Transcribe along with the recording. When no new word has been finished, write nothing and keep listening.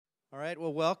All right,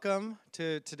 well, welcome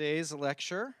to today's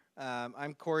lecture.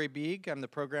 I'm Corey Beeg. I'm the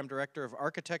Program Director of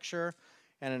Architecture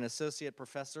and an Associate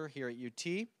Professor here at UT.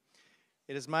 It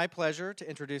is my pleasure to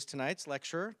introduce tonight's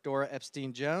lecturer, Dora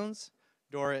Epstein Jones.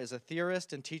 Dora is a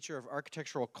theorist and teacher of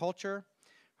architectural culture.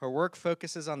 Her work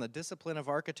focuses on the discipline of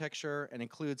architecture and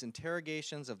includes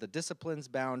interrogations of the discipline's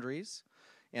boundaries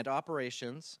and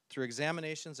operations through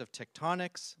examinations of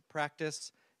tectonics,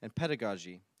 practice, and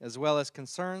pedagogy, as well as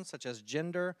concerns such as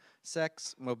gender,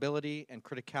 sex, mobility, and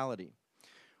criticality.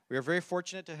 We are very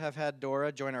fortunate to have had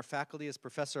Dora join our faculty as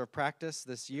Professor of Practice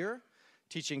this year,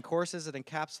 teaching courses that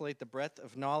encapsulate the breadth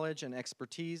of knowledge and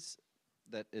expertise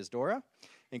that is Dora,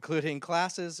 including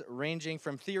classes ranging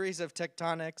from theories of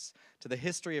tectonics to the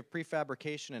history of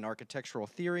prefabrication and architectural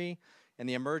theory, and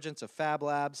the emergence of fab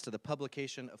labs to the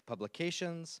publication of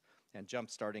publications and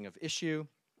jump-starting of issue,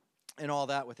 and all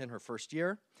that within her first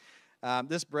year.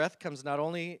 This breadth comes not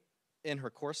only in her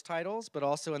course titles, but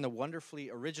also in the wonderfully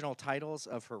original titles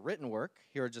of her written work.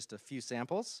 Here are just a few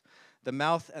samples: The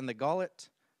Mouth and the Gullet,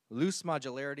 Loose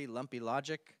Modularity, Lumpy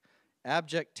Logic,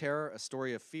 Abject Terror, A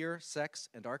Story of Fear, Sex,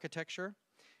 and Architecture,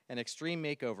 and Extreme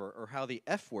Makeover, or How the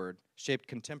F Word Shaped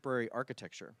Contemporary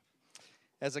Architecture.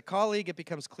 As a colleague, it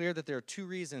becomes clear that there are two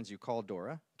reasons you call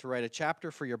Dora: to write a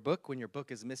chapter for your book when your book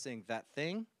is missing that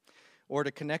thing, or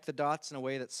to connect the dots in a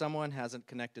way that someone hasn't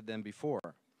connected them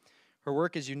before. Her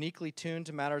work is uniquely tuned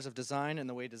to matters of design and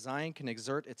the way design can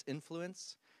exert its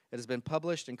influence. It has been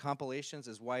published in compilations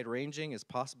as wide-ranging as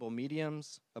Possible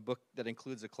Mediums, a book that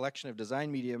includes a collection of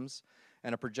design mediums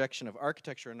and a projection of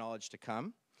architecture knowledge to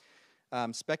come.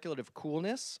 Speculative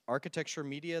Coolness, Architecture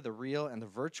Media, the Real and the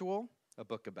Virtual, a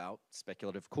book about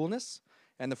speculative coolness,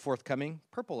 and the forthcoming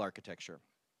Purple Architecture,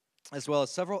 as well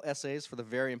as several essays for the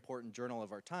very important journal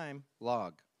of our time,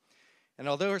 Log. And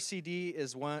although her CV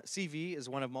is one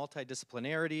of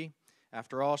multidisciplinarity,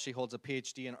 after all, she holds a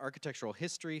Ph.D. in architectural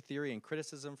history, theory, and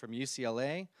criticism from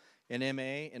UCLA, an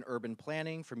MA in urban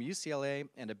planning from UCLA,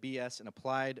 and a BS in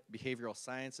applied behavioral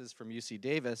sciences from UC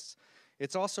Davis.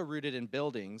 It's also rooted in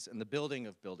buildings and the building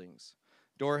of buildings.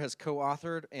 Dora has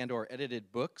co-authored and/or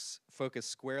edited books focused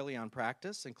squarely on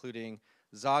practice, including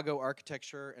Zago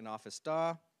Architecture and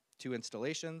OfficedA, 2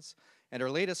 installations, and her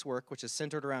latest work, which is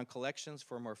centered around collections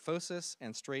for Morphosis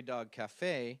and Stray Dog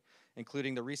Cafe,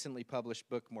 including the recently published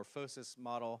book Morphosis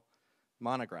Model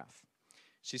Monograph.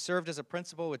 She served as a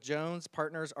principal with Jones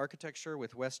Partners Architecture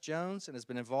with West Jones and has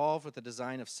been involved with the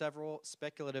design of several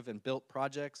speculative and built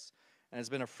projects and has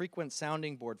been a frequent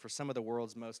sounding board for some of the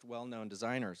world's most well-known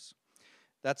designers.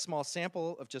 That small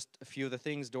sample of just a few of the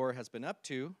things Dora has been up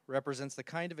to represents the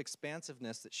kind of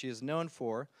expansiveness that she is known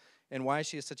for and why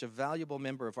she is such a valuable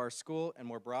member of our school and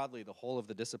more broadly the whole of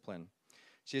the discipline.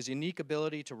 She has unique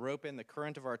ability to rope in the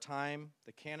current of our time,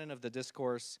 the canon of the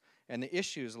discourse, and the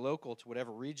issues local to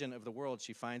whatever region of the world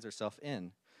she finds herself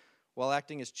in. While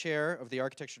acting as chair of the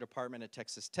architecture department at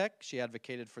Texas Tech, she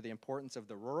advocated for the importance of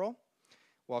the rural.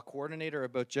 While coordinator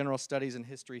of both general studies and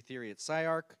history theory at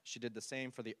SCI-Arc, she did the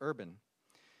same for the urban.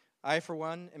 I, for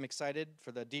one, am excited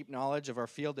for the deep knowledge of our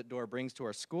field that Dora brings to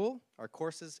our school, our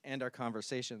courses, and our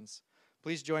conversations.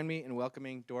 Please join me in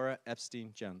welcoming Dora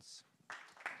Epstein Jones.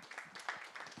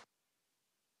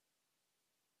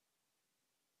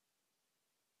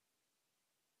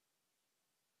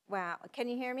 Wow, can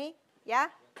you hear me? Yeah?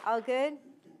 All good?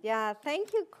 Yeah,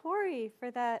 thank you, Corey,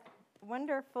 for that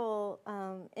wonderful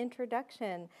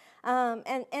introduction.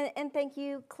 And thank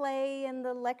you, Clay, and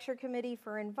the lecture committee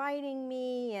for inviting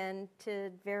me, and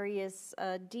to various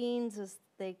deans as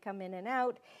they come in and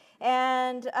out.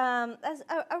 And as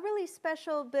a really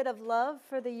special bit of love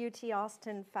for the UT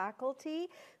Austin faculty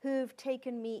who've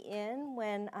taken me in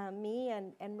when me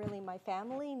and really my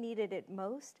family needed it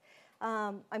most.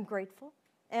 I'm grateful,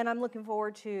 and I'm looking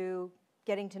forward to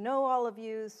getting to know all of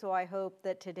you, so I hope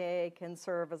that today can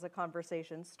serve as a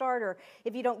conversation starter.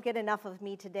 If you don't get enough of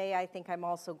me today, I think I'm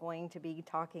also going to be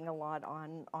talking a lot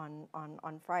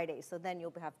on Friday, so then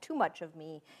you'll have too much of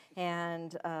me,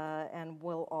 and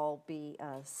we'll all be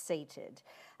sated.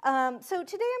 So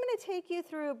today I'm going to take you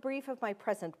through a brief of my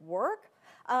present work,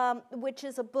 which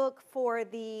is a book for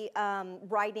the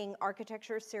Writing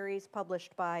Architecture series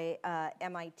published by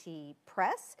MIT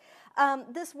Press.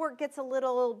 This work gets a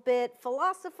little bit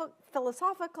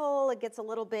philosophical, it gets a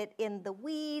little bit in the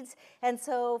weeds, and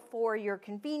so for your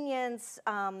convenience,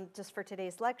 just for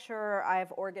today's lecture,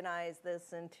 I've organized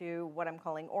this into what I'm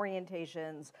calling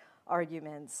orientations,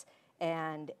 arguments,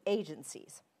 and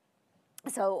agencies.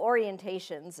 So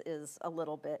orientations is a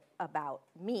little bit about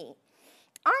me.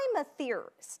 I'm a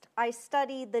theorist. I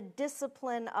study the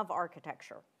discipline of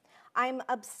architecture. I'm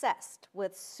obsessed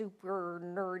with super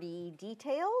nerdy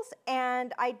details,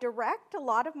 and I direct a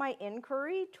lot of my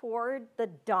inquiry toward the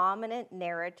dominant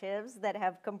narratives that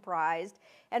have comprised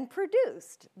and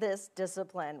produced this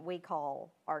discipline we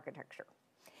call architecture.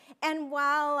 And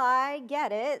while I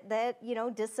get it that, you know,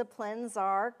 disciplines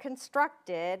are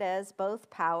constructed as both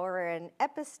power and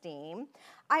episteme,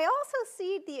 I also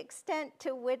see the extent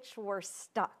to which we're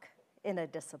stuck in a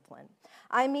discipline.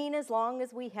 I mean, as long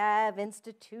as we have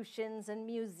institutions and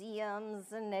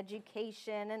museums and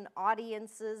education and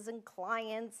audiences and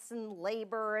clients and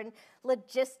labor and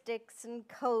logistics and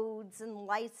codes and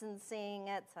licensing,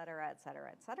 et cetera, et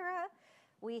cetera, et cetera,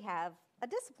 we have a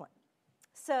discipline.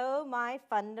 So my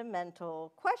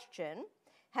fundamental question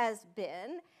has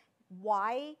been,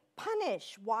 why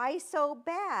punish? Why so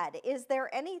bad? Is there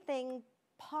anything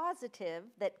positive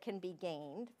that can be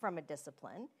gained from a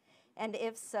discipline? And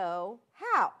if so,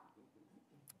 how?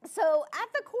 So at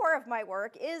the core of my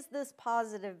work is this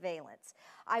positive valence.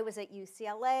 I was at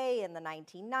UCLA in the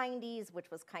 1990s, which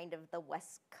was kind of the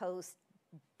West Coast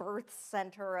birth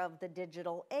center of the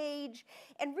digital age.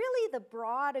 And really the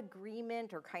broad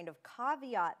agreement or kind of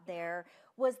caveat there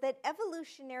was that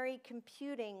evolutionary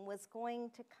computing was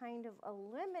going to kind of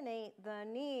eliminate the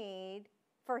need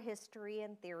for history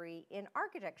and theory in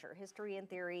architecture. History and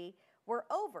theory were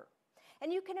over.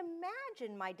 And you can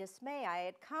imagine my dismay. I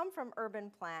had come from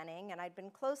urban planning, and I'd been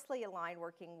closely aligned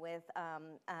working with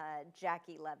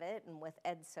Jackie Levitt and with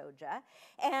Ed Soja.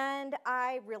 And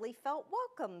I really felt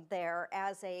welcome there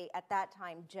as a, at that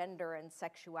time, gender and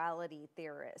sexuality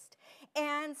theorist.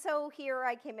 And so here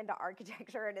I came into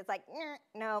architecture, and it's like,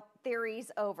 no, theory's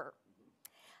over.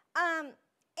 So,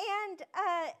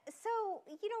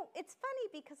 you know, it's funny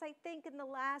because I think in the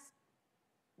last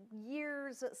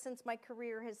years since my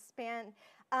career has spanned,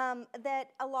 that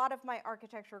a lot of my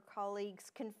architecture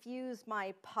colleagues confuse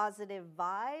my positive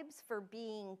vibes for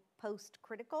being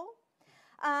post-critical.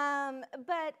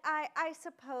 But I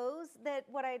suppose that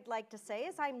what I'd like to say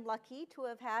is I'm lucky to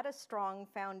have had a strong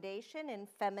foundation in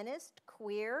feminist,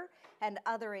 queer, and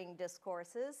othering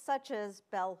discourses, such as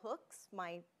bell hooks,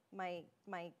 my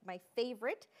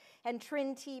favorite, and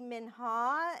Trinity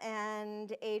Minha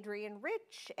and Adrienne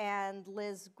Rich and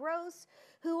Liz Gross,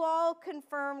 who all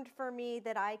confirmed for me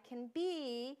that I can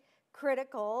be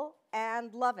critical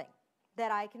and loving,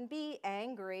 that I can be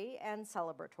angry and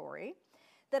celebratory,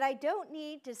 that I don't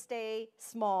need to stay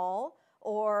small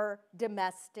or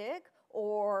domestic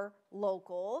or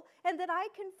local, and that I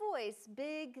can voice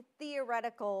big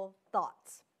theoretical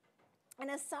thoughts. And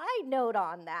a side note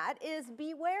on that is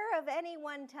beware of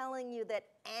anyone telling you that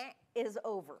is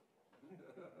over.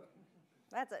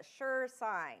 That's a sure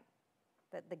sign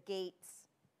that the gates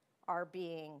are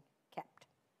being kept.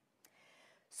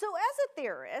 So as a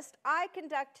theorist, I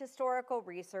conduct historical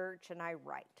research and I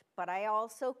write, but I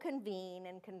also convene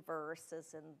and converse,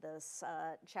 as in this,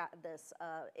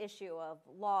 issue of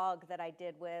Log that I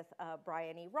did with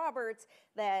Brian E. Roberts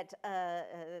that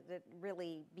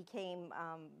really became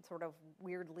sort of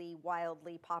weirdly,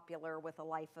 wildly popular with a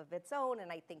life of its own,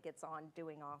 and I think it's on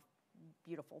doing off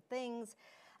beautiful things.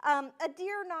 A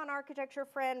dear non-architecture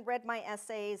friend read my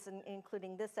essays,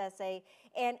 including this essay,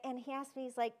 and he asked me,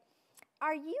 he's like,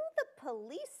 are you the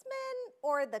policeman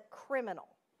or the criminal?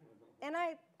 And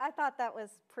I thought that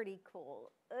was pretty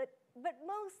cool. But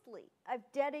mostly,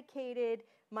 I've dedicated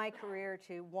my career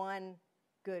to one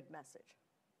good message.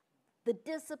 The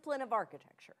discipline of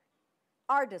architecture,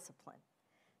 our discipline,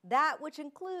 that which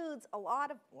includes a lot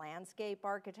of landscape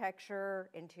architecture,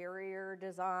 interior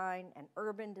design, and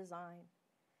urban design,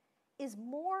 is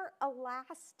more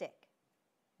elastic,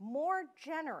 more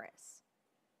generous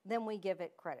than we give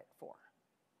it credit for.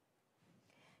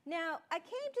 Now, I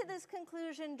came to this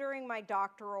conclusion during my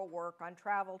doctoral work on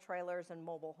travel trailers and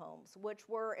mobile homes, which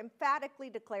were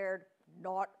emphatically declared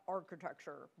not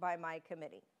architecture by my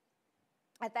committee.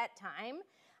 At that time,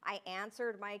 I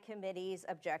answered my committee's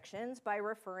objections by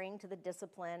referring to the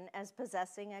discipline as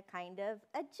possessing a kind of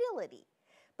agility.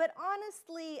 But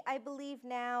honestly, I believe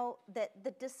now that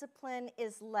the discipline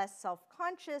is less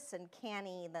self-conscious and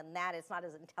canny than that. It's not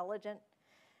as intelligent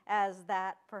as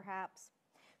that, perhaps.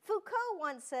 Foucault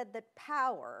once said that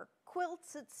power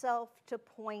quilts itself to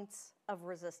points of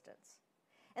resistance.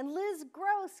 And Liz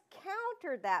Gross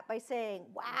countered that by saying,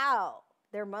 wow,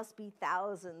 there must be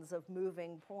thousands of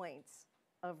moving points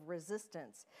of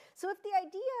resistance. So if the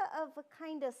idea of a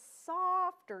kind of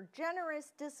soft or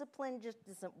generous discipline just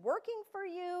isn't working for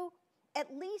you,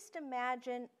 at least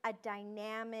imagine a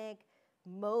dynamic,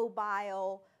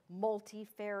 mobile,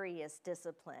 multifarious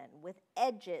discipline with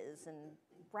edges and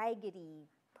raggedy,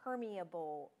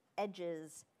 permeable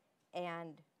edges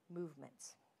and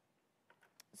movements.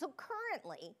 So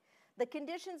currently, the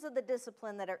conditions of the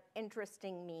discipline that are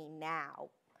interesting me now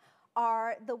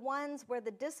are the ones where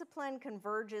the discipline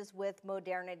converges with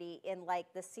modernity in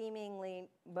like the seemingly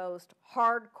most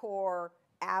hardcore,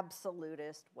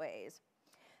 absolutist ways.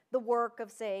 The work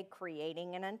of, say,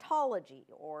 creating an ontology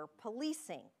or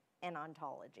policing an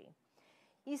ontology.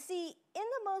 You see, in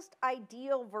the most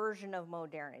ideal version of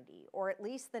modernity, or at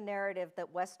least the narrative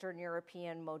that Western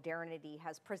European modernity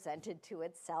has presented to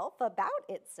itself about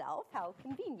itself, how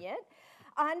convenient,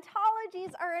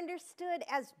 ontologies are understood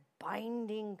as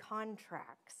binding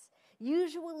contracts,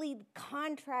 usually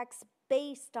contracts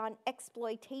based on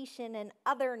exploitation and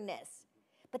otherness,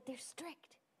 but they're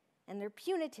strict and they're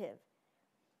punitive.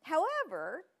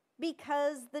 However,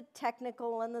 because the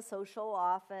technical and the social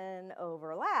often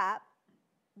overlap,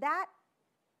 that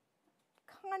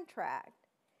contract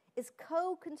is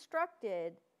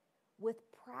co-constructed with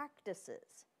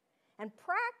practices. And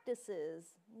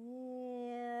practices,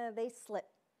 they slip.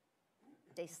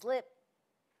 They slip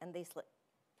and they slip.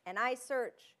 And I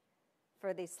search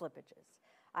for these slippages.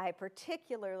 I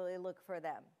particularly look for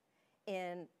them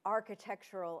in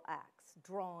architectural acts,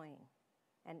 drawing,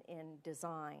 and in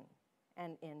design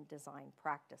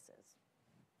practices.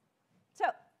 So,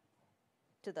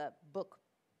 to the book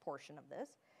portion of this.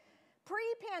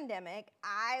 Pre-pandemic,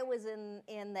 I was in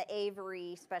the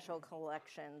Avery Special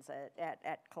Collections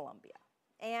at Columbia.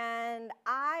 And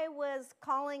I was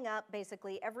calling up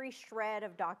basically every shred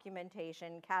of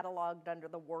documentation cataloged under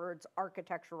the words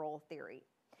architectural theory.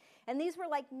 And these were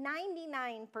like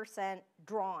 99%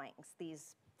 drawings,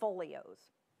 these folios,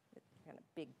 kind of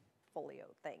big folio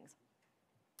things.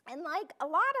 And like a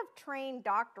lot of trained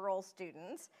doctoral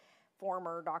students,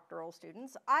 former doctoral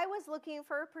students, I was looking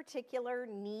for a particular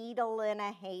needle in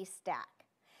a haystack.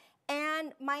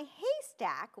 And my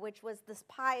haystack, which was this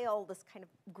pile, this kind of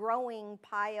growing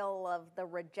pile of the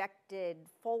rejected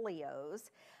folios,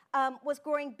 was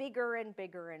growing bigger and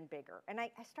bigger and bigger. And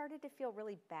I started to feel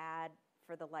really bad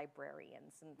for the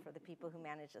librarians and for the people who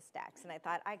manage the stacks. And I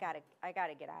thought, I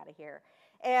gotta get out of here,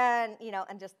 and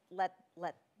and just let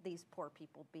these poor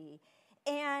people be.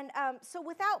 And so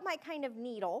without my kind of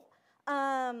needle,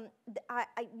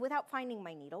 without finding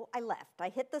my needle, I left. I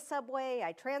hit the subway,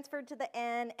 I transferred to the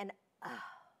N, and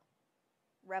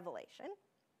revelation.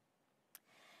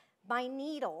 My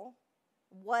needle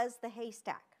was the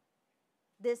haystack,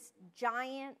 this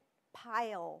giant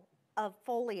pile of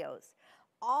folios.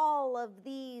 All of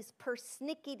these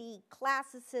persnickety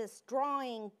classicist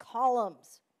drawing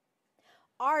columns,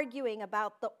 arguing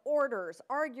about the orders,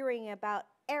 arguing about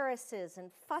heiresses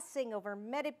and fussing over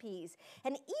metopes.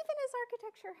 And even as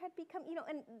architecture had become,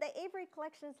 and the Avery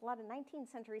collection is a lot of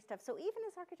 19th century stuff, so even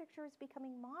as architecture is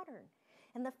becoming modern,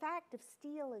 and the fact of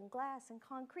steel and glass and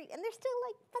concrete, and they're still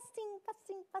like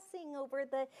fussing over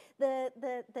the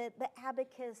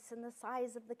abacus and the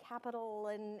size of the capital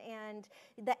and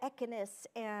the echinus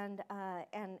and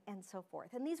so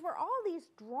forth. And these were all these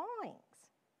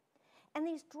drawings. And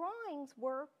these drawings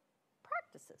were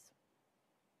practices.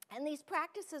 And these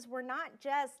practices were not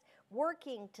just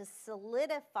working to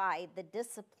solidify the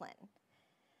discipline,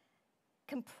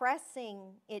 compressing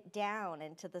it down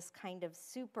into this kind of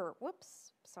super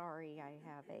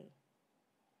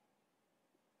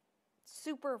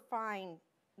fine,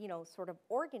 sort of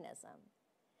organism.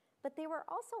 But they were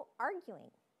also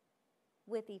arguing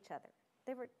with each other.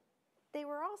 They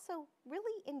were also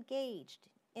really engaged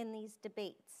in these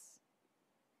debates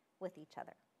with each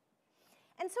other.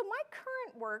 And so my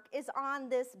current work is on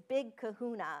this big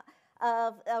kahuna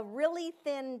of a really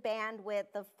thin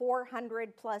bandwidth of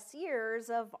 400 plus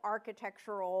years of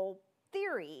architectural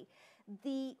theory,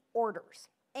 the orders.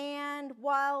 And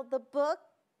while the book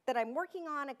that I'm working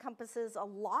on encompasses a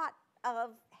lot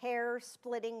of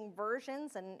hair-splitting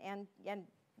versions and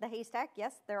the haystack,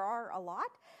 yes, there are a lot,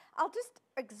 I'll just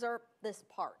excerpt this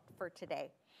part for today.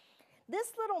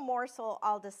 This little morsel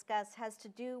I'll discuss has to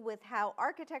do with how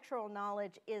architectural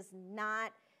knowledge is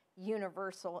not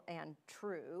universal and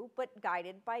true, but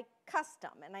guided by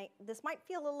custom. And this might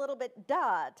feel a little bit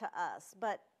duh to us,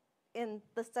 but in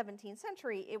the 17th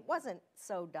century, it wasn't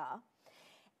so duh.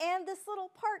 And this little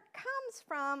part comes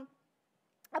from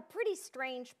a pretty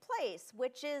strange place,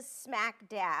 which is smack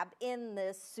dab in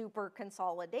this super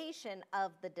consolidation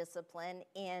of the discipline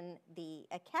in the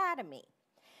academy.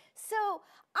 So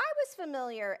I was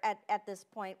familiar at this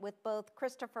point with both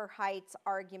Christopher Height's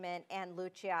argument and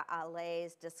Lucia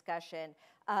Allay's discussion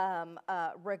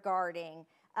regarding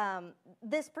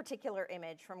this particular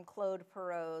image from Claude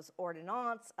Perrault's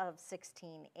Ordonnance of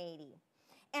 1680.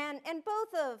 And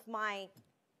both of my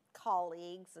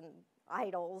colleagues and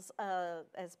idols,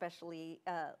 especially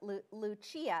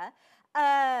Lucia,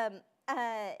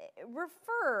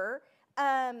 refer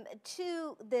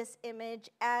to this image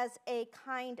as a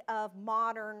kind of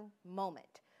modern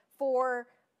moment. For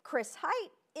Chris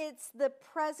Hite, it's the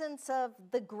presence of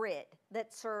the grid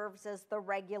that serves as the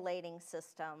regulating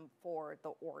system for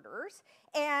the orders.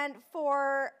 And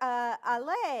for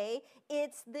Allais,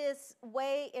 it's this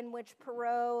way in which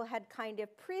Perrault had kind of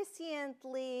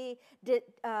presciently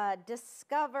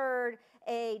discovered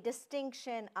a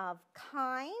distinction of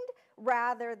kind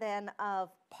rather than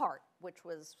of part, which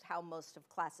was how most of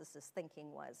classicist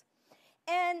thinking was.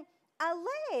 And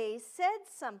Allais said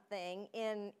something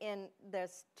in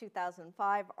this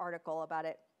 2005 article about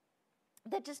it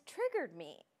that just triggered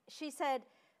me. She said,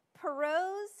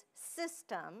 Perrault's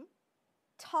system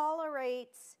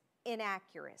tolerates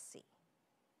inaccuracy.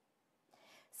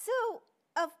 So,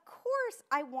 of course,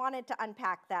 I wanted to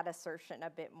unpack that assertion a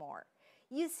bit more.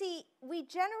 You see, we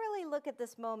generally look at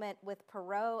this moment with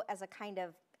Perrault as a kind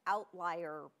of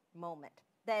outlier moment,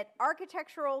 that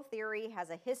architectural theory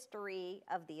has a history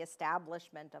of the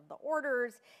establishment of the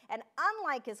orders, and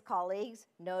unlike his colleagues,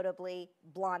 notably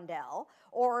Blondel,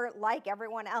 or like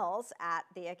everyone else at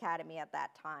the Academy at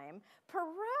that time,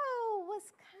 Perrault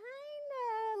was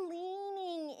kind of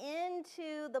leaning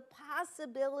into the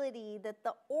possibility that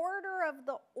the order of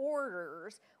the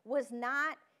orders was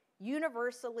not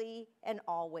universally and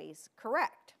always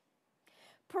correct.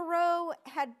 Perrault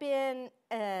had been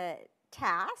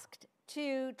tasked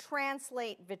to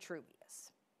translate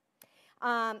Vitruvius.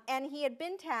 And he had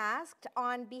been tasked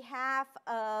on behalf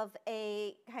of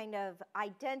a kind of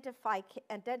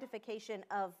identification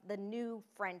of the new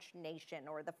French nation,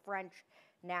 or the French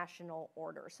national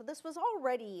order. So this was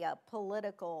already a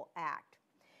political act.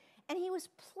 And he was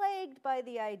plagued by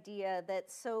the idea that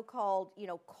so-called,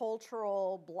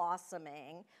 cultural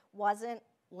blossoming wasn't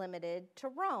limited to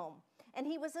Rome. And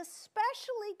he was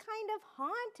especially kind of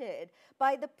haunted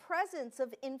by the presence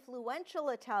of influential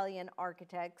Italian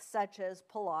architects such as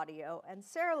Palladio and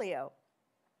Serlio.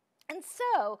 And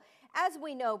so, as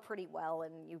we know pretty well,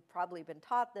 and you've probably been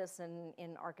taught this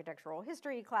in architectural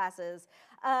history classes,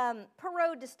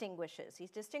 Perrault distinguishes. He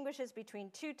distinguishes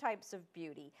between two types of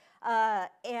beauty.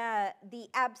 The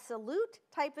absolute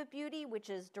type of beauty, which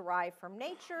is derived from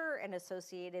nature and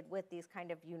associated with these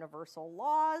kind of universal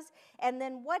laws, and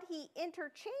then what he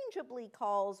interchangeably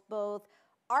calls both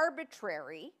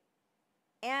arbitrary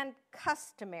and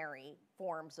customary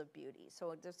forms of beauty.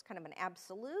 So there's kind of an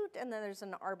absolute, and then there's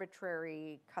an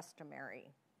arbitrary,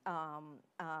 customary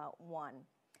one.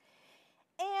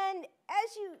 And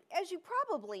as you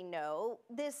probably know,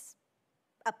 this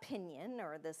opinion,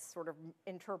 or this sort of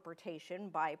interpretation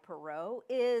by Perrault,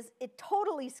 is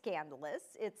totally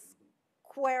scandalous. It's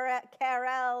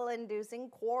quarrel-inducing,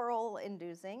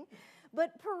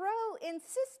 but Perrault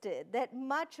insisted that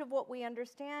much of what we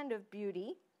understand of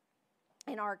beauty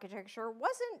in architecture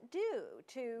wasn't due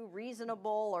to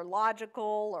reasonable or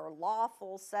logical or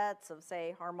lawful sets of,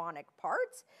 say, harmonic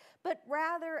parts, but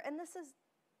rather, and this is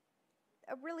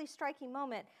a really striking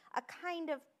moment, a kind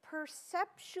of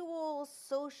perceptual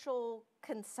social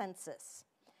consensus,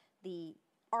 the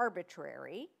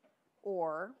arbitrary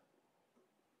or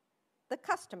the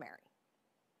customary.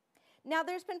 Now,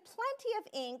 there's been plenty of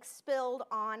ink spilled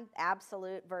on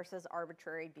absolute versus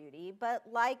arbitrary beauty, but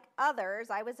like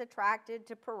others, I was attracted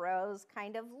to Perrault's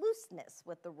kind of looseness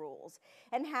with the rules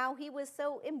and how he was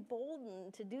so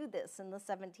emboldened to do this in the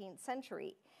 17th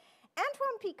century.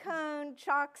 Antoine Picon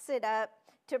chalks it up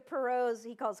to Perrault's,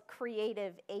 he calls,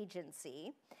 creative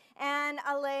agency. And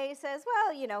Allais says,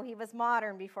 well, he was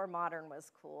modern before modern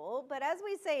was cool. But as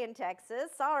we say in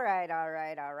Texas, all right.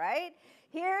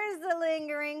 Here's the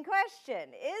lingering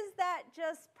question. Is that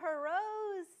just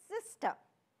Perrault's system?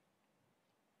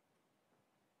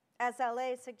 As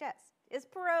Allais suggests, is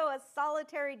Perrault a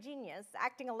solitary genius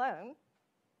acting alone?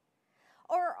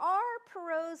 Or are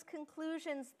Perrault's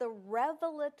conclusions the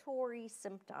revelatory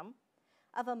symptom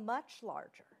of a much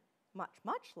larger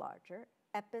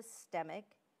epistemic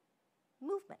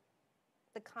movement?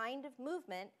 The kind of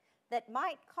movement that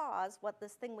might cause what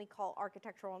this thing we call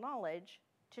architectural knowledge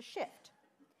to shift.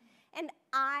 And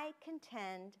I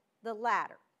contend the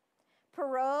latter.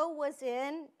 Perrault was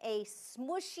in a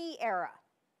smushy era.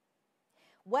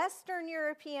 Western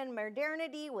European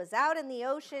modernity was out in the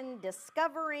ocean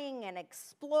discovering and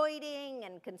exploiting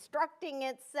and constructing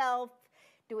itself,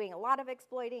 doing a lot of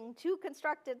exploiting to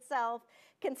construct itself,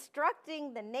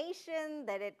 constructing the nation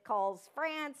that it calls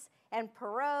France, and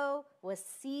Perrault was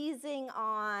seizing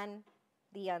on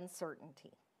the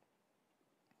uncertainty.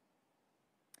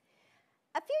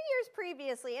 A few years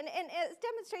previously, and as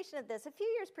demonstration of this, a few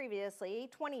years previously,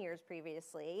 20 years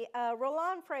previously,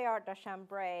 Roland Freyart de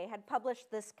Chambray had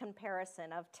published this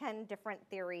comparison of 10 different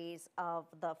theories of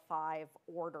the 5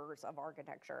 orders of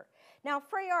architecture. Now,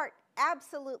 Freyart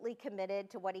absolutely committed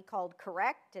to what he called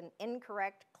correct and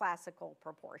incorrect classical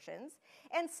proportions,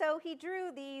 and so he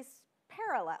drew these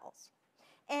parallels.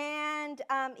 And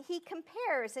he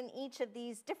compares in each of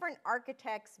these different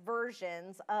architects'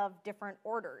 versions of different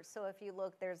orders. So if you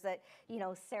look, there's that,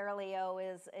 Serlio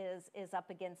is up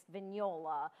against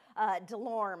Vignola.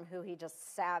 Delorme, who he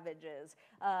just savages,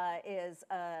 is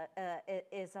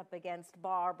up against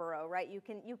Barbaro, right?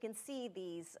 You can see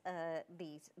these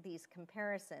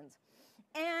comparisons.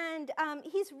 And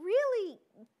he's really,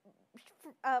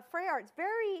 Freyart's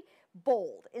very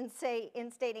bold in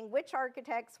stating which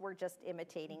architects were just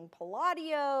imitating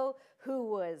Palladio, who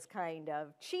was kind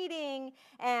of cheating,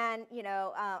 and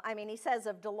he says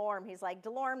of Delorme, he's like,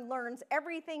 Delorme learns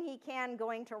everything he can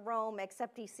going to Rome,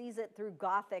 except he sees it through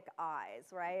Gothic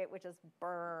eyes, right, which is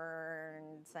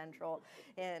burned central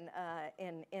in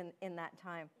that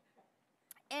time,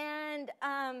 and.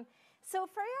 So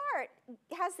Freyart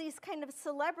has these kind of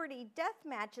celebrity death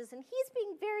matches, and he's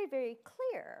being very, very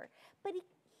clear. But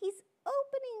he's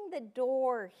opening the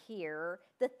door here,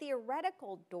 the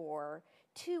theoretical door,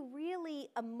 to really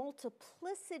a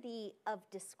multiplicity of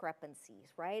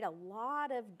discrepancies, right? A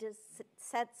lot of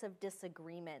sets of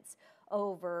disagreements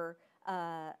over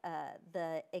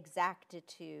the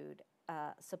exactitude,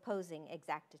 supposing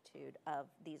exactitude of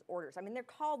these orders. I mean, they're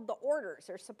called the orders.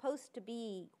 They're supposed to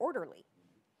be orderly.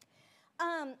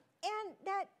 And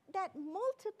that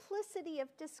multiplicity of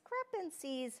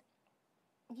discrepancies,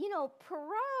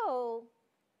 Perrault,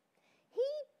 he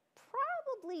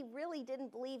probably really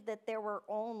didn't believe that there were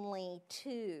only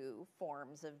 2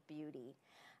 forms of beauty.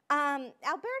 Alberto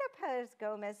Perez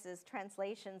Gomez's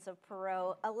translations of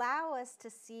Perrault allow us to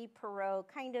see Perrault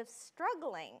kind of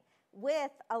struggling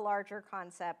with a larger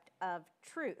concept of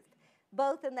truth,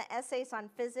 both in the essays on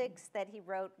physics that he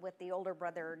wrote with the older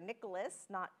brother Nicholas,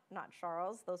 not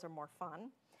Charles, those are more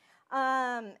fun,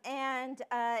 and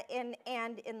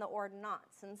in the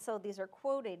Ordonnance. And so these are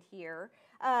quoted here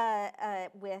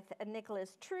with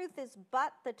Nicholas, truth is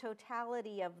but the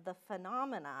totality of the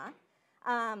phenomena.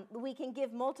 We can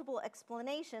give multiple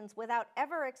explanations without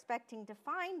ever expecting to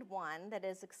find one that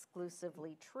is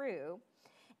exclusively true.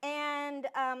 And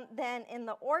then in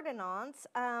the Ordonnance,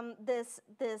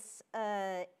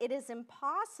 it is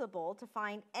impossible to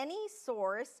find any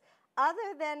source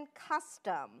other than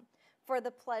custom for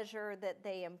the pleasure that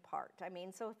they impart. I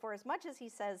mean, so for as much as he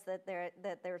says that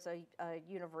there's a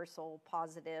universal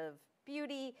positive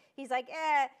beauty, he's like,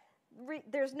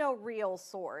 there's no real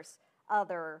source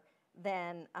other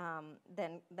than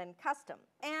custom.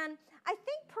 And I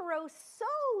think Perrault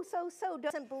so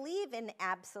doesn't believe in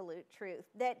absolute truth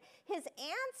that his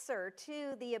answer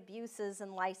to the abuses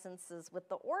and licenses with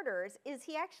the orders is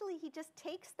he just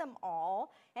takes them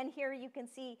all, and here you can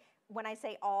see when I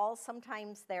say all,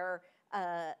 sometimes they're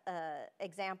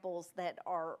examples that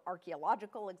are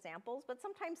archaeological examples, but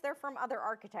sometimes they're from other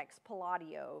architects,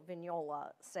 Palladio,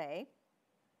 Vignola, say.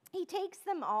 He takes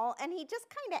them all and he just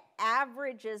kind of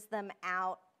averages them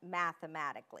out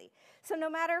mathematically. So no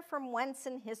matter from whence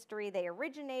in history they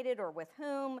originated or with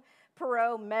whom,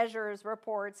 Perrault measures,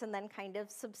 reports, and then kind of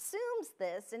subsumes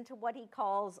this into what he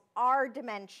calls our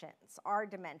dimensions,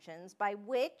 by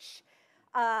which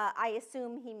I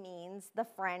assume he means the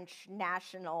French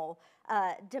national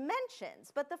dimensions.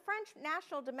 But the French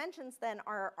national dimensions then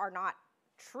are not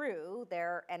true.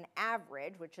 They're an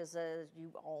average, which is, as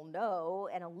you all know,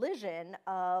 an elision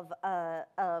of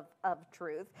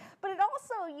truth. But it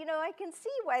also, I can see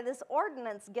why this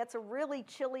ordinance gets a really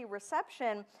chilly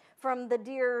reception from the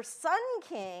dear Sun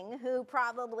King, who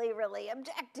probably really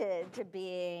objected to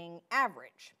being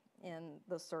average in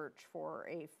the search for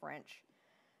a French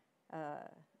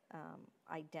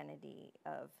identity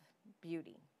of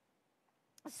beauty.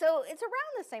 So it's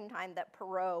around the same time that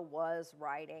Perrault was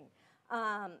writing.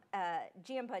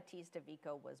 Giambattista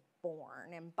Vico was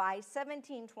born, and by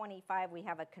 1725 we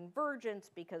have a convergence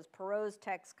because Perrault's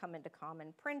texts come into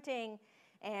common printing,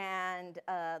 and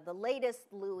the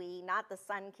latest Louis, not the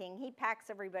Sun King, he packs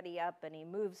everybody up and he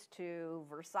moves to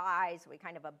Versailles, so he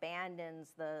kind of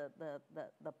abandons the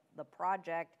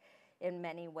project in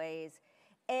many ways,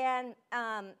 and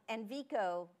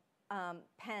Vico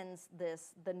pens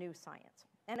the new science.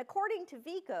 And according to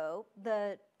Vico,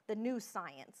 the new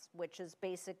science, which is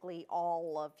basically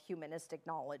all of humanistic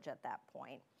knowledge at that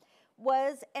point,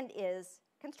 was and is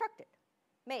constructed,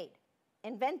 made,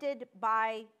 invented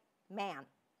by man,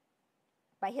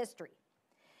 by history.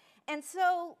 And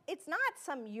so it's not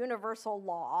some universal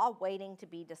law waiting to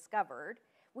be discovered.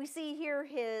 We see here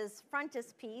his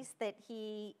frontispiece that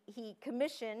he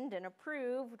commissioned and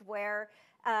approved, where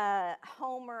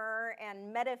Homer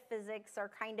and metaphysics are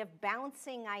kind of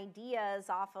bouncing ideas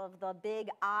off of the big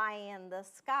eye in the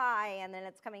sky, and then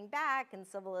it's coming back, and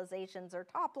civilizations are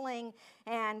toppling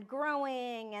and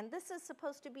growing, and this is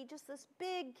supposed to be just this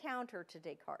big counter to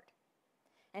Descartes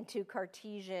and to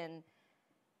Cartesian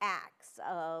acts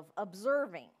of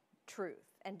observing truth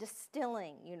and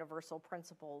distilling universal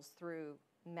principles through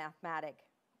mathematic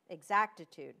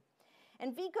exactitude.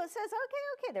 And Vico says,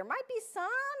 okay, there might be some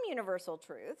universal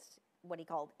truths, what he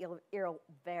called il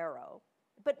vero,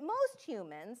 but most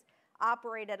humans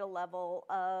operate at a level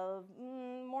of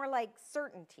more like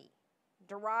certainty,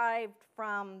 derived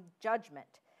from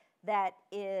judgment that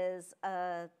is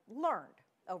learned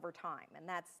over time, and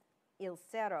that's il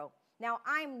cero. Now,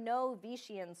 I'm no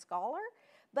Vician scholar,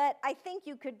 but I think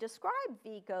you could describe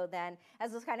Vico then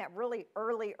as this kind of really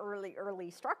early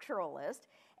structuralist,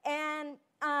 and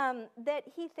that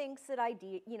he thinks that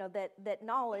that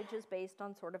knowledge is based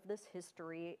on sort of this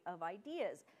history of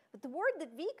ideas. But the word that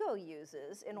Vico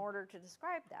uses in order to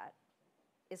describe that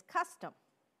is custom.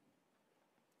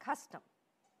 Custom.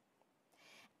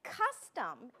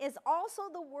 Custom is also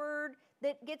the word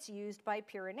that gets used by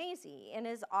Piranesi in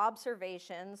his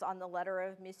observations on the letter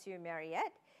of Monsieur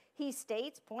Mariette. He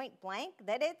states point blank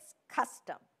that it's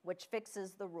custom which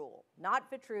fixes the rule, not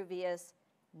Vitruvius,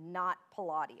 not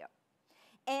Palladio.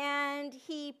 And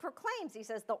he proclaims, he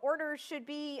says, the orders should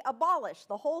be abolished,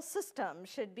 the whole system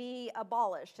should be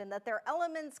abolished, and that their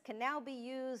elements can now be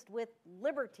used with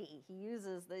liberty. He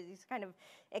uses he's kind of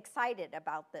excited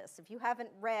about this. If you haven't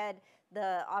read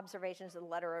the observations of the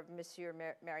letter of Monsieur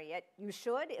Mariette, you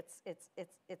should.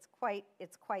 It's quite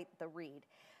the read.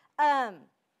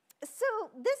 So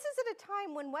this is at a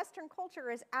time when Western culture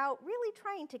is out really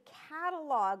trying to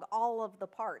catalog all of the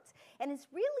parts, and it's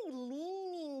really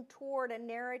leaning toward a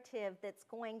narrative that's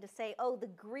going to say, oh, the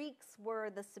Greeks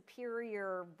were the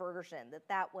superior version,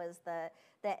 that was the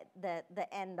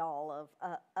end all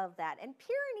of that. And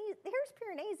here's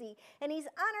Piranesi, and he's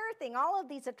unearthing all of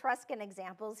these Etruscan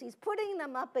examples. He's putting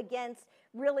them up against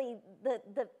really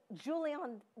the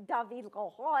Julien David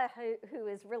Leroy, who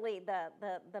is really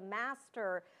the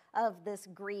master of this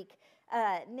Greek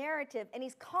narrative, and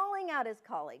he's calling out his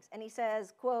colleagues, and he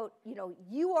says, quote,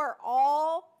 you are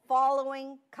all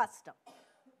following custom.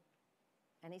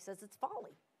 And he says it's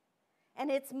folly,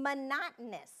 and it's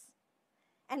monotonous,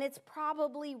 and it's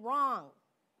probably wrong.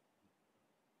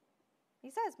 He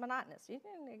says monotonous. You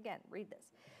can, again, read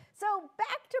this. So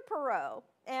back to Perot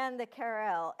and the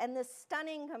Carrel and this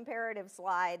stunning comparative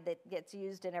slide that gets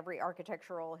used in every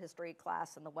architectural history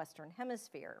class in the Western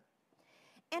Hemisphere.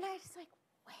 And I was like,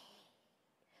 wait,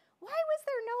 why was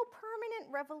there no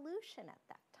permanent revolution at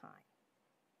that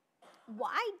time?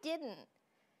 Why didn't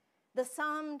the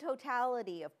sum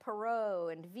totality of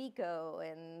Perot and Vico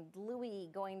and Louis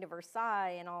going to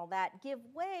Versailles and all that give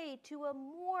way to a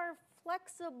more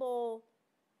flexible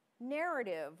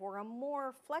narrative or a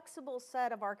more flexible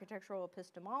set of architectural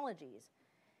epistemologies?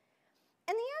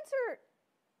 And the answer,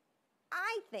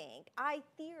 I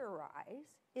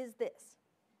theorize, is this.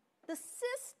 The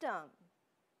system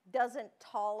doesn't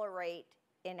tolerate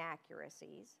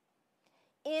inaccuracies.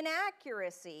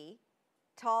 Inaccuracy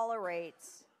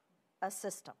tolerates a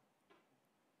system,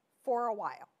 for a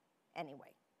while,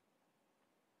 anyway.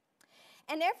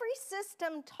 And every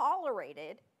system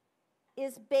tolerated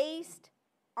is based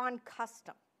on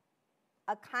custom,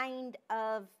 a kind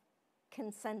of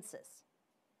consensus.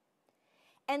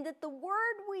 And that the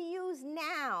word we use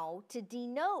now to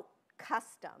denote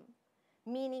custom,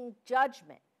 meaning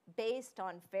judgment based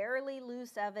on fairly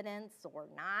loose evidence or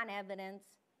non-evidence,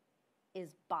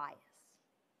 is bias.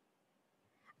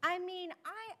 I mean,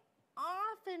 I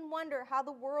often wonder how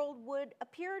the world would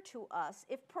appear to us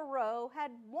if Perot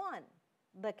had won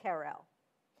the Carrel,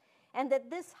 and that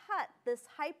this hut, this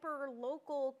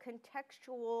hyper-local,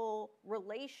 contextual,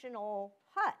 relational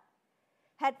hut,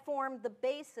 had formed the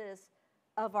basis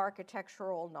of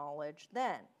architectural knowledge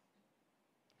then.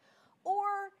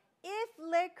 Or if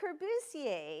Le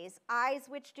Corbusier's eyes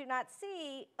which do not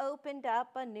see opened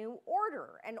up a new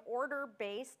order, an order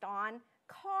based on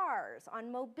cars,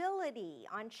 on mobility,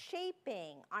 on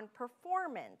shaping, on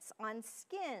performance, on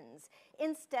skins,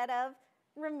 instead of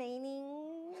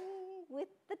remaining with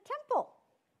the temple,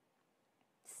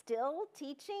 still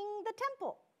teaching the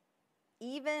temple,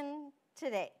 even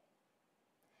today.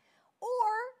 Or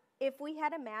if we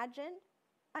had imagined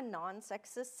a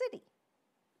non-sexist city.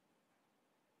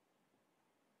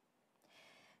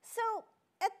 So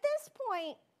at this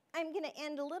point, I'm going to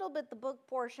end a little bit the book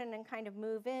portion and kind of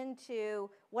move into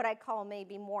what I call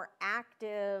maybe more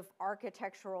active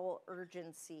architectural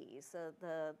urgency. So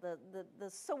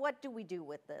so what do we do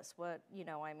with this? What, you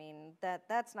know, I mean,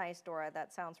 that's nice, Dora.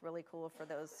 That sounds really cool for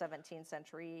those 17th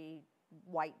century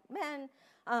white men.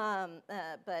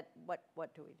 But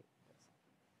what do we do with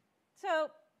this?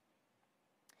 So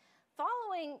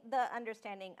following the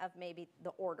understanding of maybe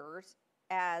the orders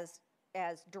as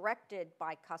directed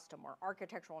by custom, or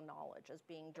architectural knowledge as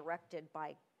being directed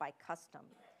by custom.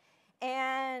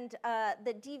 And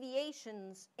the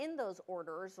deviations in those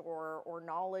orders or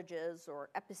knowledges or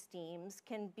epistemes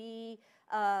can be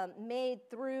made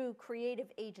through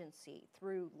creative agency,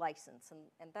 through license,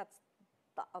 and that's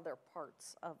the other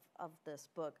parts of this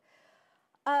book.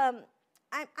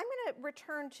 I'm going to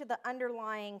return to the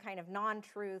underlying kind of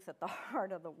non-truth at the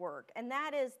heart of the work, and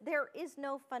that is there is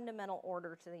no fundamental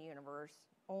order to the universe,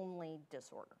 only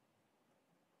disorder.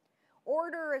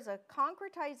 Order is a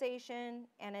concretization,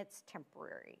 and it's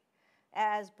temporary.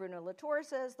 As Bruno Latour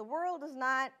says, the world is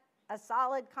not a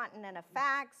solid continent of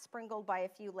facts sprinkled by a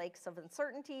few lakes of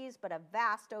uncertainties, but a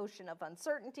vast ocean of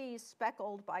uncertainties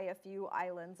speckled by a few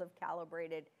islands of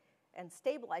calibrated and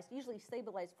stabilized, usually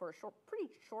stabilized for a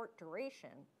pretty short duration,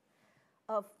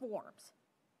 of forms.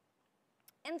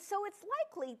 And so it's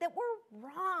likely that we're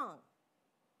wrong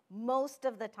most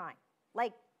of the time,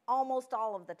 like almost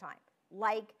all of the time,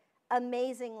 like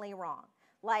amazingly wrong,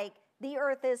 like the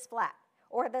Earth is flat,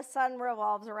 or the sun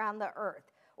revolves around the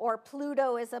Earth, or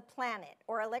Pluto is a planet,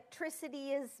 or electricity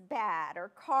is bad, or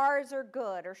cars are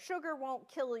good, or sugar won't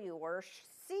kill you, or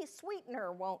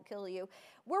sweetener won't kill you.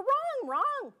 We're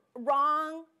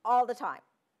wrong all the time.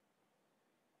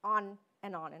 On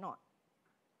and on and on.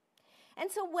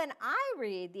 And so when I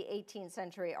read the 18th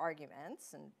century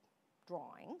arguments and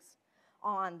drawings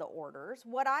on the orders,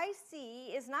 what I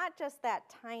see is not just that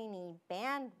tiny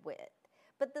bandwidth,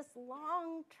 but this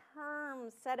long-term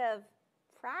set of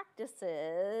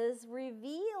practices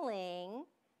revealing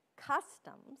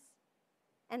customs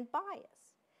and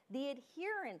bias, the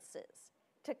adherences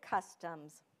to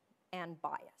customs and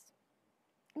bias.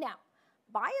 Now,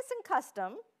 bias and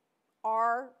custom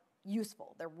are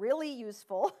useful. They're really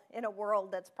useful in a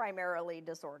world that's primarily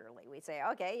disorderly. We say,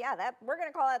 okay, yeah, we're going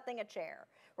to call that thing a chair.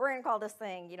 We're going to call this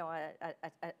thing, you know,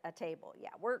 a table. Yeah,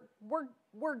 we're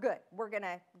good. We're going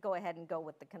to go ahead and go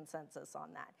with the consensus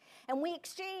on that. And we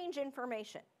exchange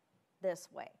information this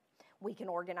way. We can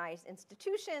organize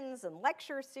institutions and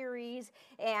lecture series,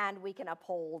 and we can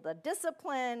uphold a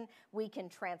discipline. We can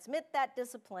transmit that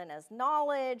discipline as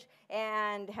knowledge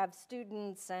and have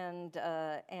students and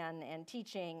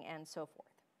teaching and so forth.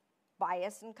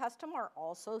 Bias and custom are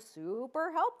also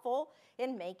super helpful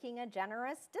in making a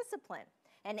generous discipline.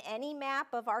 And any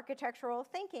map of architectural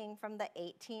thinking from the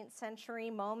 18th century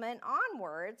moment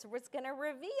onwards was going to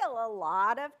reveal a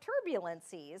lot of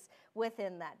turbulencies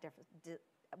within that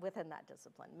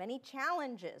discipline. Many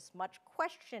challenges, much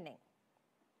questioning.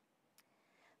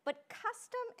 But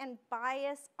custom and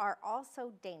bias are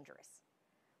also dangerous,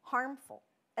 harmful,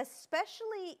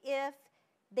 especially if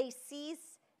they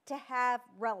cease to have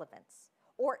relevance,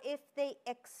 or if they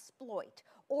exploit,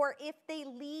 or if they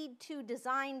lead to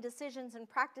design decisions and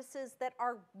practices that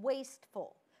are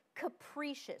wasteful,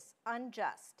 capricious,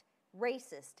 unjust,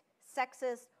 racist,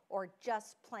 sexist, or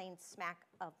just plain smack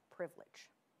of privilege.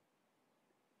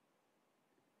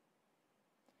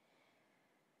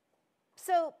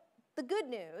 So the good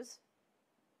news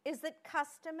is that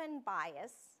custom and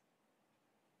bias,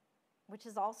 which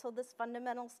is also this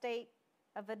fundamental state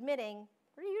of admitting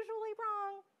we're usually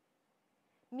wrong,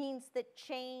 means that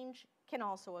change can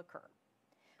also occur.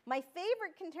 My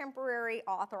favorite contemporary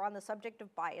author on the subject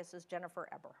of bias is Jennifer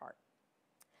Eberhardt.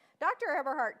 Dr.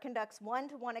 Eberhardt conducts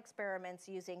one-to-one experiments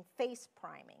using face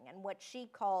priming and what she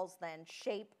calls then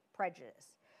shape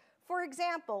prejudice. For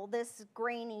example, this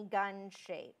grainy gun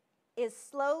shape is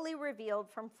slowly revealed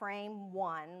from frame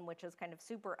 1, which is kind of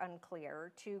super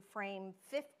unclear, to frame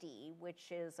 50,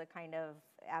 which is a kind of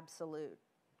absolute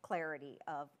clarity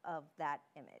of that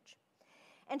image.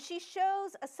 And she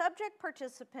shows a subject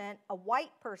participant, a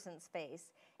white person's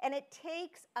face, and it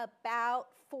takes about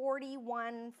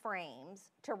 41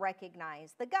 frames to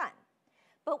recognize the gun.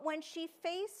 But when she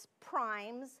face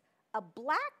primes a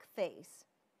black face,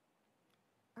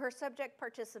 her subject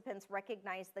participants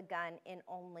recognize the gun in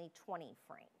only 20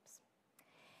 frames.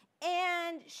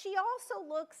 And she also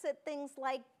looks at things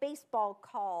like baseball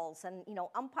calls and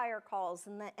umpire calls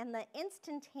and the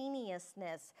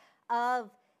instantaneousness of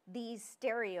these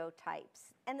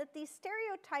stereotypes, and that these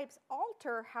stereotypes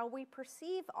alter how we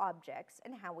perceive objects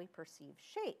and how we perceive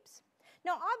shapes.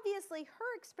 Now, obviously,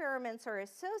 her experiments are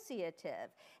associative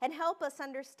and help us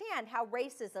understand how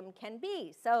racism can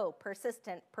be so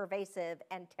persistent, pervasive,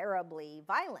 and terribly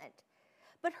violent.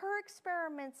 But her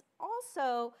experiments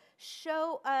also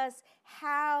show us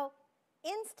how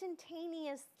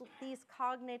instantaneous these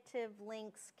cognitive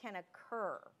links can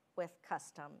occur with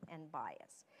custom and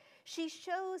bias. She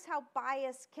shows how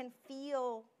bias can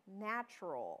feel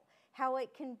natural, how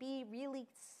it can be really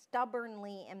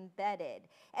stubbornly embedded.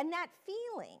 And that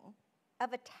feeling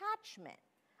of attachment,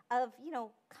 of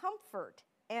comfort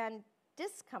and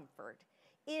discomfort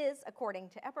is, according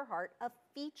to Eberhardt, a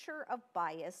feature of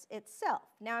bias itself.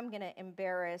 Now I'm going to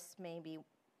embarrass maybe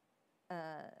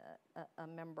a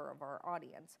member of our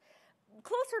audience.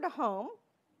 Closer to home,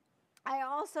 I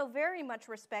also very much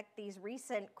respect these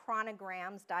recent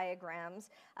chronograms, diagrams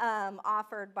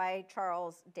offered by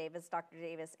Charles Davis, Dr.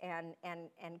 Davis,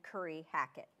 and Curry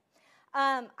Hackett.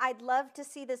 I'd love to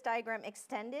see this diagram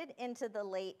extended into the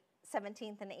late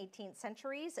 17th and 18th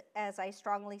centuries, as I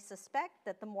strongly suspect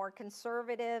that the more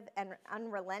conservative and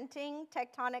unrelenting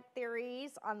tectonic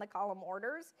theories on the column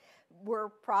orders were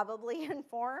probably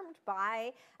informed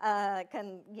by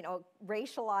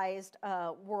racialized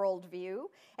worldview,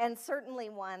 and certainly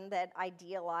one that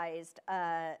idealized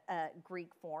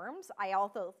Greek forms. I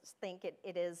also think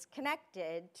it is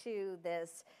connected to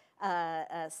this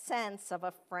sense of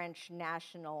a French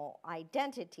national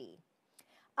identity.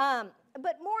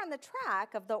 But more on the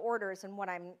track of the orders and what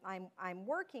I'm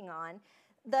working on,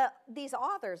 these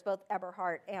authors, both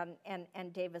Eberhardt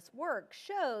and Davis' work,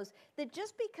 shows that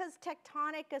just because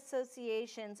tectonic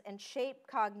associations and shape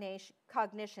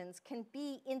cognitions can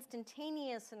be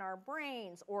instantaneous in our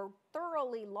brains or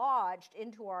thoroughly lodged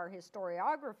into our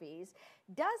historiographies,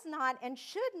 does not and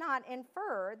should not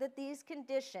infer that these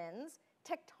conditions,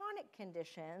 tectonic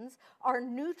conditions, are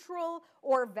neutral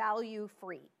or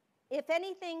value-free. If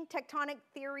anything, tectonic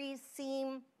theories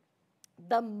seem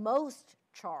the most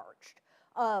charged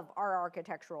of our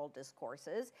architectural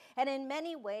discourses, and in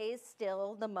many ways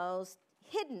still the most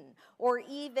hidden, or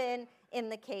even in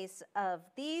the case of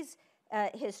these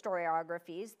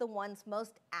historiographies, the ones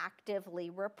most actively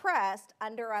repressed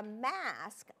under a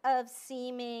mask of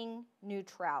seeming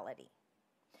neutrality.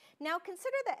 Now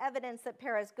consider the evidence that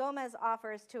Perez-Gomez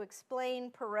offers to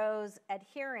explain Perot's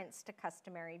adherence to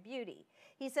customary beauty.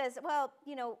 He says, well,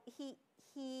 he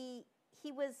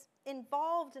was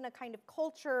involved in a kind of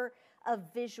culture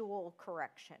of visual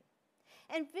correction.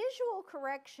 And visual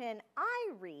correction, I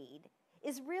read,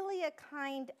 is really a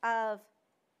kind of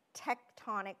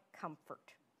tectonic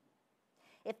comfort.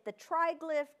 If the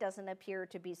triglyph doesn't appear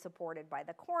to be supported by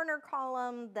the corner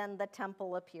column, then the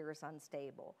temple appears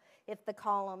unstable. If the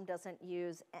column doesn't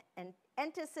use an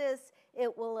entasis,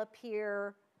 it will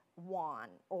appear wan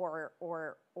or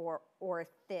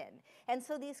thin. And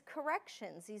so these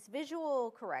corrections, these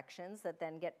visual corrections that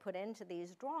then get put into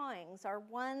these drawings, are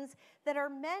ones that are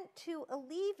meant to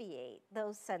alleviate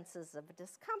those senses of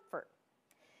discomfort.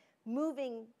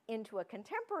 Moving into a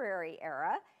contemporary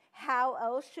era, how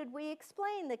else should we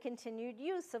explain the continued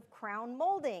use of crown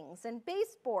moldings and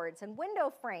baseboards and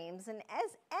window frames and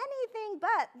as anything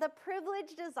but the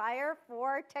privileged desire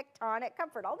for tectonic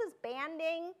comfort? All this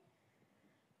banding,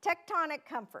 tectonic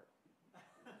comfort.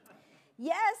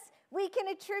 Yes, we can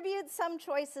attribute some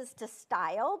choices to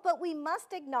style, but we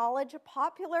must acknowledge a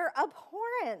popular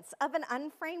abhorrence of an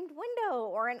unframed window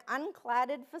or an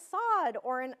uncladded facade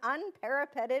or an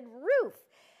unparapeted roof.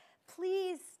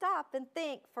 Please stop and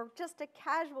think for just a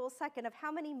casual second of how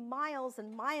many miles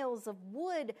and miles of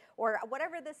wood or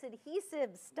whatever this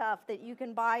adhesive stuff that you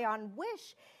can buy on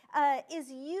Wish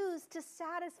is used to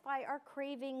satisfy our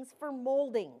cravings for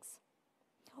moldings,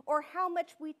 or how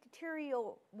much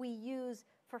material we use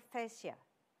for fascia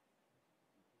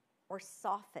or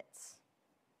soffits.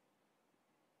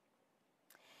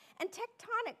 And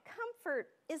tectonic comfort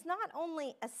is not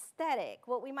only aesthetic,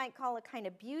 what we might call a kind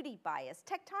of beauty bias.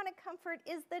 Tectonic comfort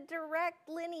is the direct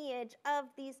lineage of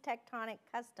these tectonic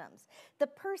customs. The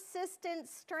persistent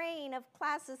strain of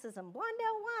classicism,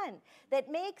 Blondel 1,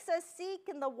 that makes us seek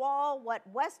in the wall what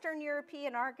Western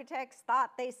European architects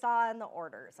thought they saw in the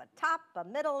orders: a top, a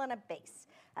middle, and a base.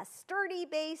 A sturdy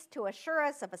base to assure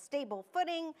us of a stable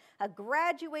footing, a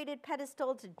graduated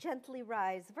pedestal to gently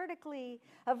rise vertically,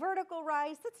 a vertical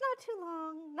rise that's not too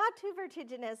long, not too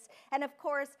vertiginous, and of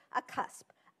course, a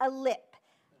cusp, a lip,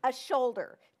 a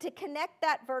shoulder to connect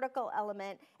that vertical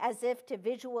element as if to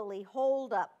visually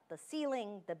hold up the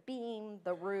ceiling, the beam,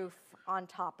 the roof on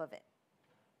top of it.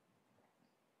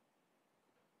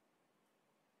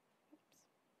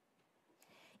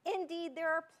 Indeed,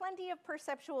 there are plenty of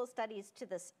perceptual studies to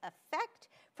this effect,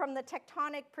 from the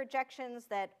tectonic projections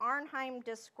that Arnheim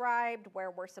described, where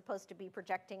we're supposed to be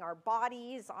projecting our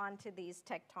bodies onto these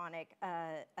tectonic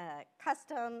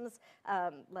customs.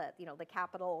 The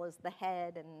capital is the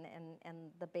head,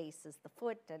 and the base is the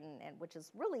foot, and which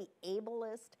is really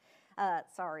ableist.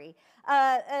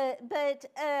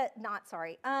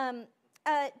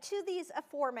 To these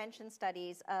aforementioned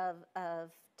studies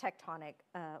of tectonic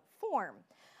form.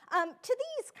 To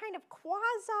these kind of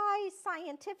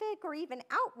quasi-scientific or even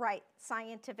outright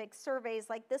scientific surveys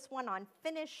like this one on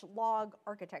Finnish log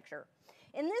architecture.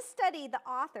 In this study, the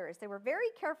authors, they were very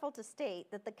careful to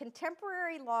state that the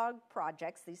contemporary log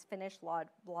projects, these Finnish log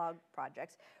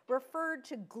projects, referred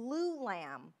to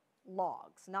glulam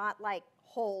logs, not like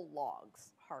whole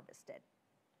logs harvested.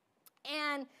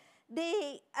 And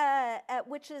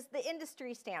which is the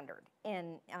industry standard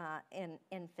in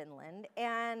Finland.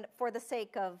 And for the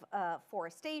sake of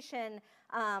forestation,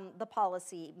 the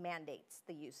policy mandates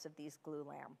the use of these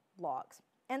glulam logs.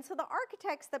 And so the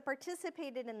architects that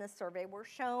participated in this survey were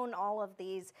shown all of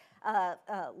these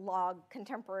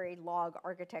contemporary log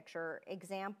architecture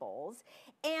examples.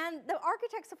 And the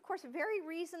architects, of course, very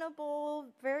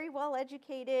reasonable, very well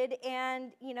educated,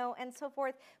 and and so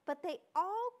forth. But they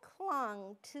all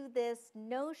clung to this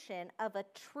notion of a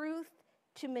truth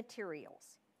to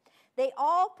materials. They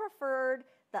all preferred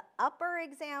the upper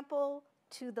example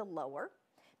to the lower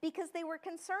because they were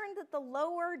concerned that the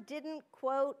lower didn't,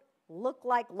 quote, look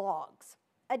like logs.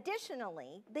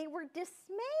 Additionally, they were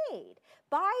dismayed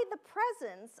by the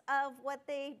presence of what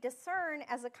they discern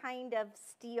as a kind of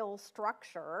steel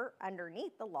structure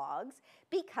underneath the logs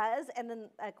because, and then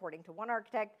according to one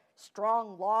architect,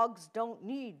 strong logs don't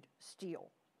need steel.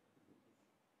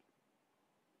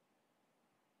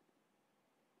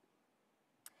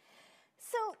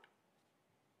 So,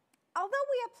 although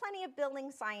we have plenty of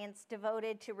building science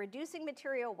devoted to reducing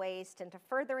material waste and to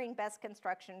furthering best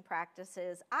construction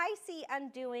practices, I see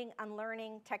undoing,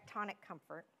 unlearning tectonic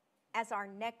comfort as our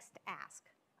next ask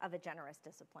of a generous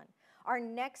discipline, our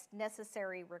next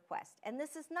necessary request. And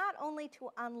this is not only to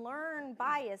unlearn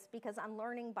bias, because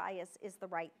unlearning bias is the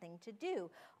right thing to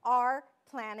do. Our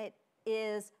planet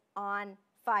is on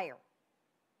fire.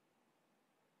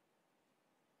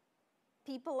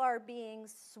 People are being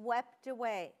swept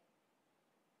away.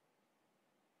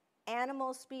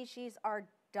 Animal species are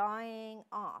dying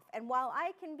off. And while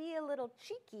I can be a little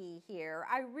cheeky here,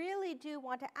 I really do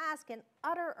want to ask in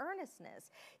utter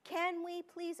earnestness, can we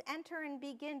please enter and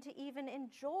begin to even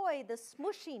enjoy the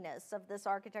smushiness of this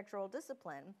architectural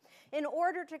discipline in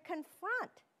order to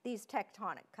confront these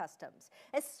tectonic customs,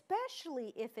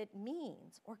 especially if it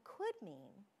means, or could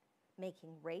mean, making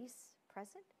race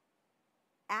present?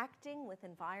 Acting with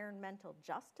environmental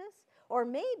justice, or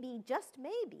maybe, just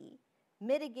maybe,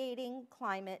 mitigating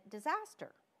climate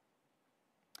disaster.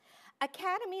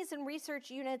 Academies and research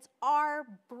units are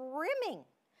brimming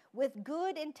with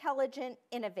good, intelligent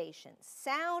innovations,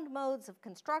 sound modes of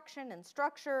construction and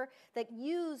structure that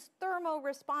use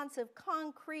thermo-responsive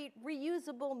concrete,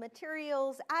 reusable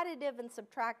materials, additive and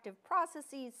subtractive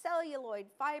processes, celluloid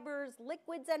fibers,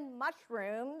 liquids, and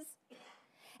mushrooms.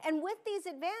 And with these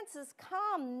advances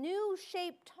come new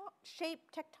shape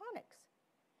tectonics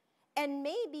and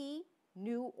maybe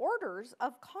new orders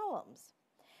of columns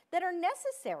that are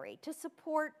necessary to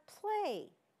support play,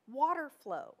 water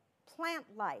flow, plant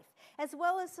life, as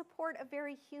well as support a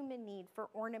very human need for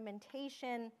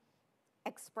ornamentation,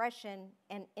 expression,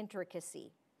 and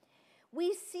intricacy.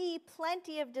 We see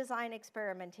plenty of design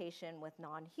experimentation with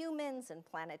non-humans and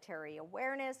planetary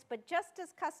awareness, but just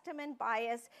as custom and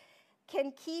bias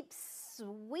can keep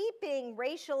sweeping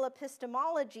racial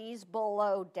epistemologies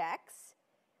below decks,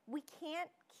 we can't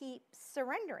keep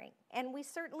surrendering. And we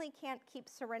certainly can't keep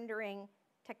surrendering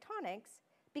tectonics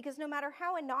because no matter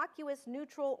how innocuous,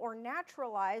 neutral, or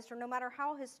naturalized, or no matter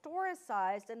how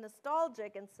historicized and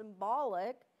nostalgic and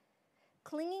symbolic,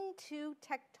 clinging to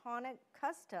tectonic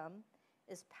custom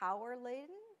is power-laden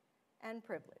and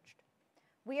privileged.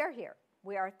 We are here.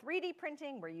 We are 3D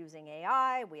printing, we're using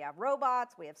AI, we have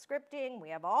robots, we have scripting, we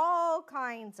have all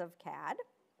kinds of CAD.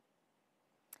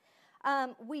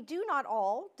 We do not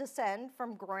all descend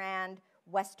from grand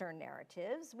Western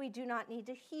narratives. We do not need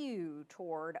to hew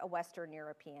toward a Western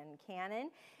European canon.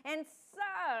 And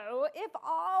so, if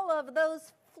all of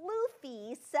those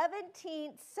floofy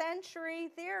 17th century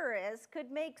theorists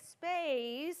could make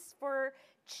space for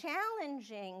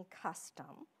challenging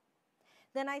custom,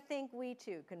 then I think we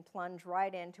too can plunge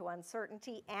right into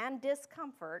uncertainty and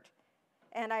discomfort,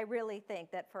 and I really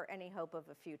think that for any hope of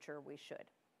a future we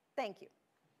should. Thank you.